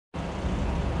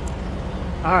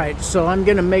Alright, so I'm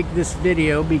gonna make this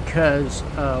video because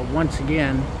once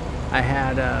again I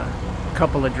had a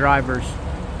couple of drivers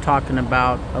talking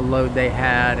about a load they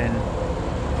had,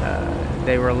 and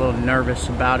they were a little nervous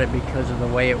about it because of the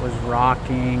way it was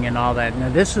rocking and all that. Now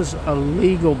this is a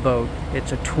legal boat.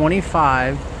 It's a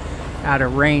 25 out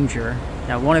of Ranger.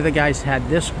 Now one of the guys had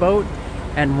this boat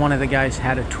and one of the guys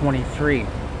had a 23.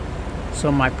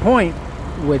 So my point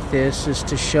with this is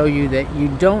to show you that you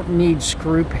don't need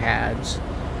screw pads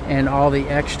and all the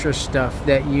extra stuff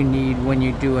that you need when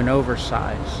you do an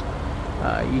oversize.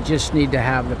 You just need to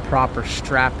have the proper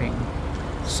strapping.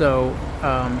 So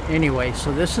anyway,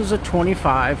 so this is a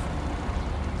 25.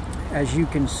 As you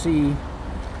can see,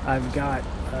 I've got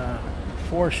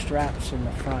 4 straps in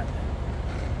the front.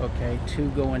 Okay, 2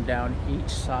 going down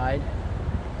each side,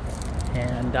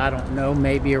 and I don't know,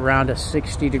 maybe around a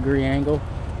 60-degree angle.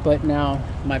 But now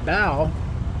my bow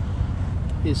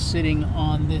is sitting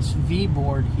on this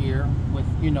V-board here with,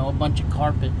 you know, a bunch of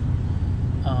carpet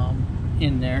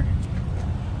in there.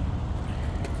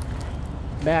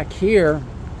 Back here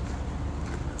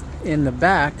in the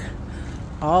back,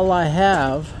 all I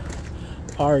have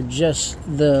are just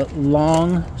the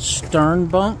long stern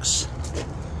bunks.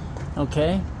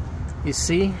 Okay, you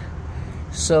see?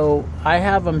 So I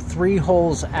have them 3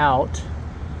 holes out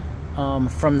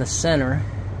from the center.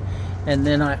 And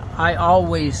then I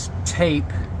always tape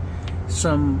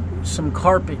some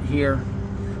carpet here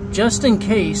just in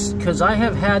case, because I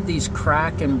have had these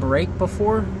crack and break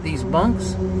before, these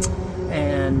bunks,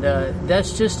 and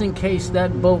that's just in case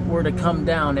that boat were to come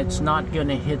down, it's not going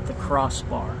to hit the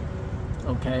crossbar.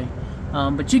 Okay,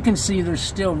 but you can see there's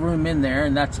still room in there,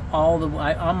 and that's all the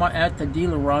I'm at the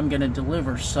dealer where I'm going to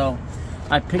deliver. So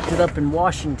I picked it up in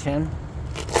Washington,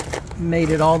 made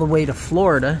it all the way to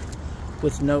Florida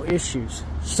with no issues.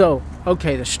 So,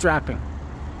 okay, the strapping.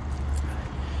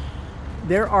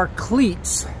 There are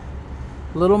cleats,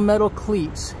 little metal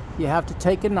cleats. You have to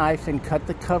take a knife and cut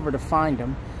the cover to find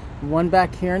them. One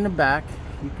back here in the back.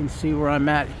 You can see where I'm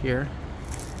at here.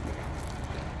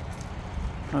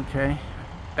 Okay,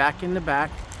 back in the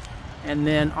back. And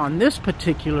then on this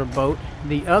particular boat,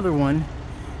 the other one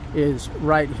is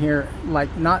right here,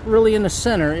 like not really in the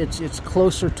center. It's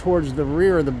closer towards the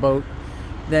rear of the boat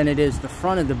than it is the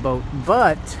front of the boat,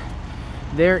 but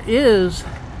there is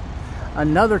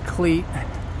another cleat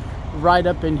right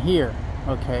up in here.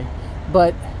 Okay,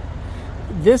 but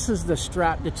this is the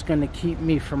strap that's going to keep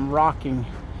me from rocking,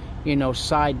 you know,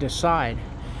 side to side,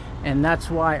 and that's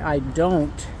why I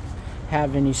don't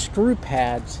have any screw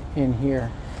pads in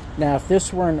here. Now if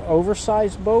this were an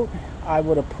oversized boat, I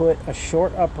would have put a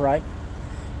short upright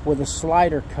with a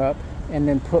slider cup and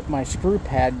then put my screw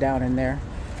pad down in there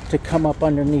to come up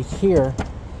underneath here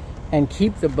and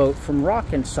keep the boat from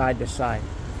rocking side to side.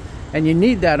 And you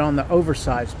need that on the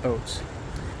oversized boats.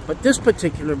 But this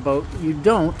particular boat, you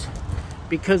don't,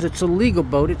 because it's a legal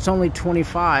boat. It's only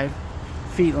 25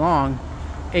 feet long,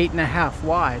 8.5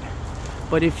 wide.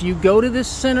 But if you go to this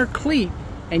center cleat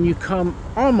and you come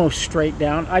almost straight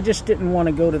down, I just didn't want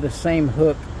to go to the same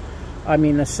hook, I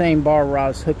mean the same bar where I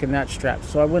was hooking that strap,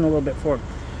 so I went a little bit forward.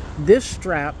 This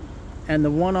strap and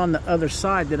the one on the other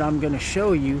side that I'm going to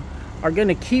show you are going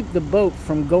to keep the boat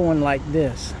from going like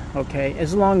this, okay,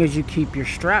 as long as you keep your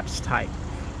straps tight.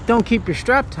 Don't keep your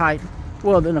strap tight,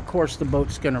 well then of course the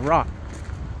boat's going to rock.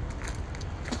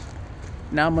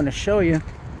 Now I'm going to show you.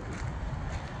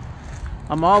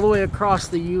 I'm all the way across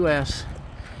the US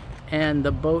and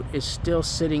the boat is still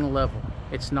sitting level.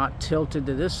 It's not tilted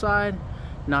to this side,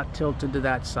 not tilted to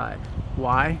that side.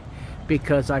 Why?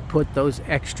 Because I put those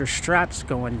extra straps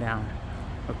going down.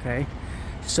 Okay,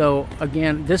 so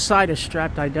again, this side is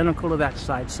strapped identical to that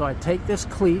side. So I take this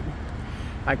cleat,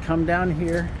 I come down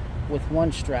here with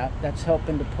one strap that's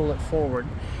helping to pull it forward.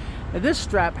 Now this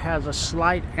strap has a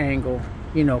slight angle,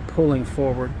 you know, pulling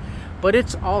forward, but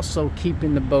it's also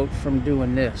keeping the boat from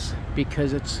doing this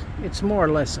because it's more or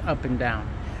less up and down,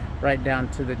 right down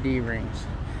to the D-rings.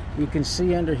 You can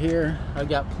see under here I've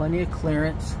got plenty of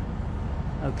clearance.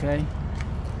 Okay,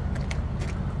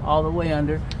 all the way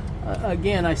under.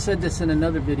 Again, I said this in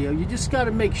another video, you just got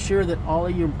to make sure that all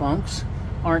of your bunks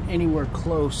aren't anywhere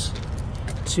close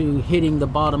to hitting the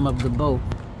bottom of the boat.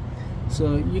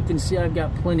 So you can see I've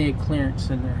got plenty of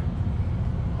clearance in there,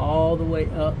 all the way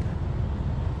up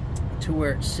to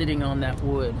where it's sitting on that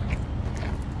wood.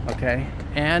 Okay,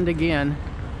 and again,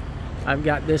 I've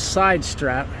got this side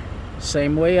strap,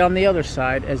 same way on the other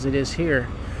side as it is here,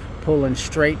 pulling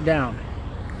straight down.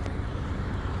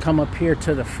 Come up here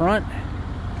to the front,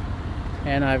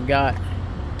 and I've got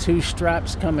 2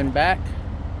 straps coming back,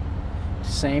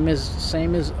 same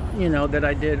as you know that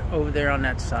I did over there on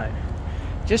that side.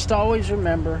 just always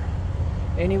remember,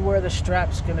 anywhere the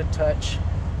strap's going to touch,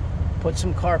 put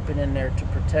some carpet in there to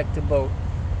protect the boat.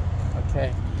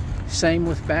 Okay, same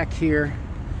with back here.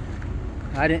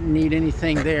 I didn't need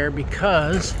anything there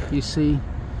because you see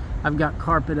I've got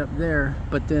carpet up there,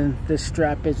 but then this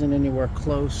strap isn't anywhere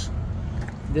close.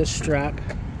 This strap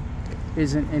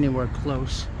isn't anywhere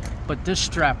close, but this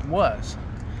strap was.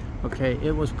 Okay,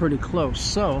 it was pretty close,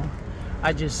 so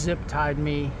I just zip tied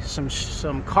me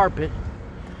some carpet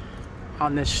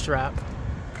on this strap.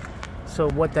 So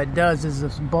what that does is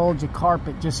this bulge of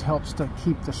carpet just helps to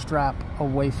keep the strap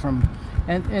away from,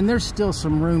 and there's still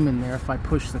some room in there if I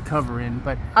push the cover in,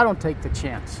 but I don't take the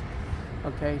chance.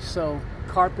 Okay, so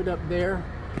carpet up there,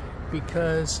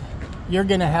 because you're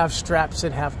gonna have straps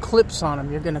that have clips on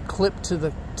them. You're gonna clip to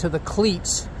the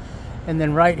cleats, and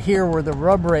then right here where the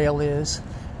rub rail is,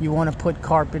 you want to put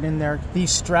carpet in there.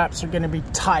 These straps are going to be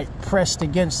tight, pressed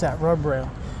against that rub rail.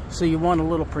 So you want a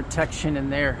little protection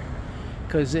in there,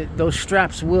 because those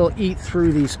straps will eat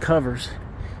through these covers,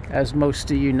 as most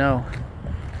of you know.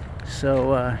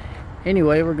 So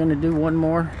anyway, we're going to do one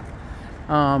more.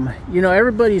 You know,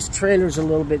 everybody's trailer's a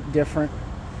little bit different.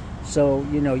 So,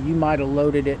 you know, you might have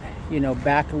loaded it, you know,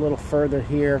 back a little further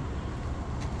here.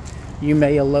 You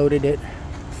may have loaded it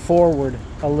forward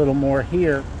a little more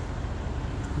here,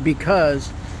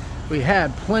 because we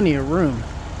had plenty of room.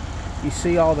 You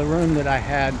see all the room that I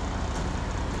had.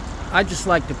 I just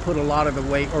like to put a lot of the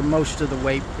weight, or most of the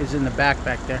weight is in the back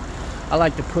there. I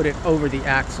like to put it over the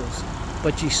axles.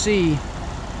 But you see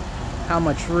how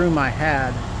much room I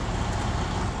had.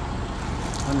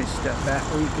 Let me step back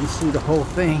where you can see the whole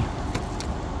thing.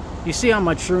 You see how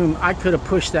much room I could have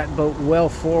pushed that boat well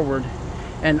forward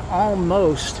and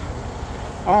almost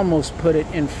put it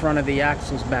in front of the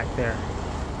axles back there.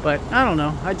 But I don't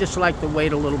know, I just like the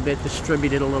weight a little bit,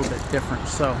 distribute it a little bit different.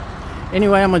 So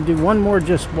anyway, I'm gonna do one more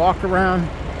just walk around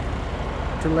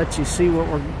to let you see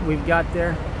what we've got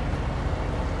there.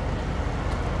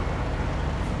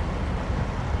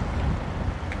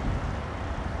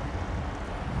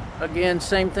 Again,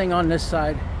 same thing on this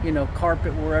side, you know,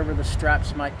 carpet wherever the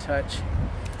straps might touch.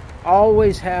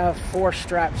 Always have 4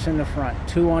 straps in the front,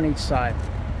 2 on each side.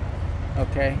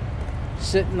 Okay,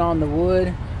 sitting on the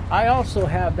wood. I also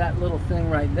have that little thing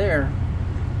right there,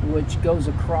 which goes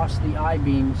across the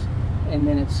I-beams, and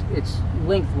then it's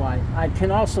lengthwise. I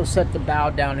can also set the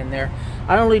bow down in there.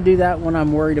 I only do that when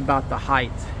I'm worried about the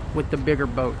height with the bigger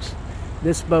boats.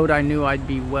 This boat I knew I'd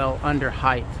be well under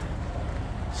height,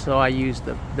 so I used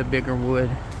the bigger wood.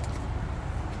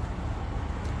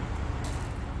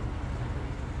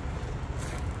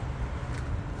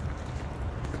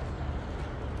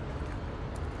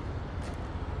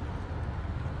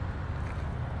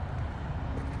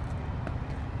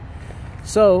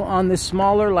 So on the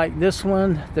smaller, like this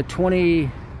one, the 28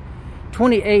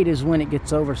 is when it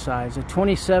gets oversized. The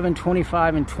 27,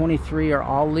 25, and 23 are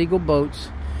all legal boats.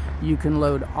 You can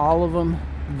load all of them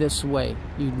this way.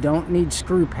 You don't need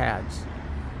screw pads,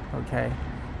 okay?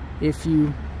 If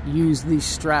you use these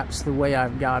straps the way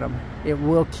I've got them, it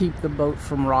will keep the boat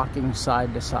from rocking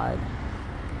side to side.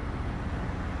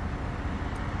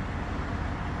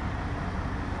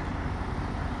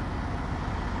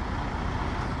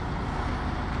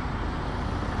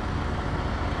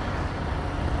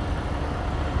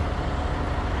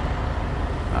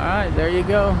 All right, there you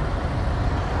go.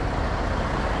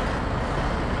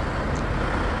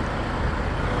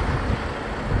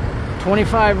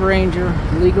 .25 Ranger,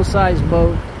 legal size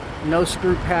boat, no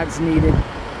screw pads needed.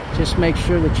 Just make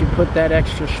sure that you put that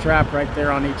extra strap right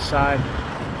there on each side,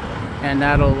 and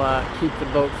that'll keep the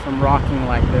boat from rocking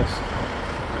like this.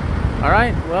 All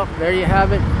right, well, there you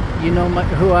have it. You know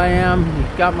who I am.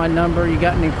 You've got my number. You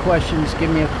got any questions,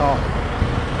 give me a call.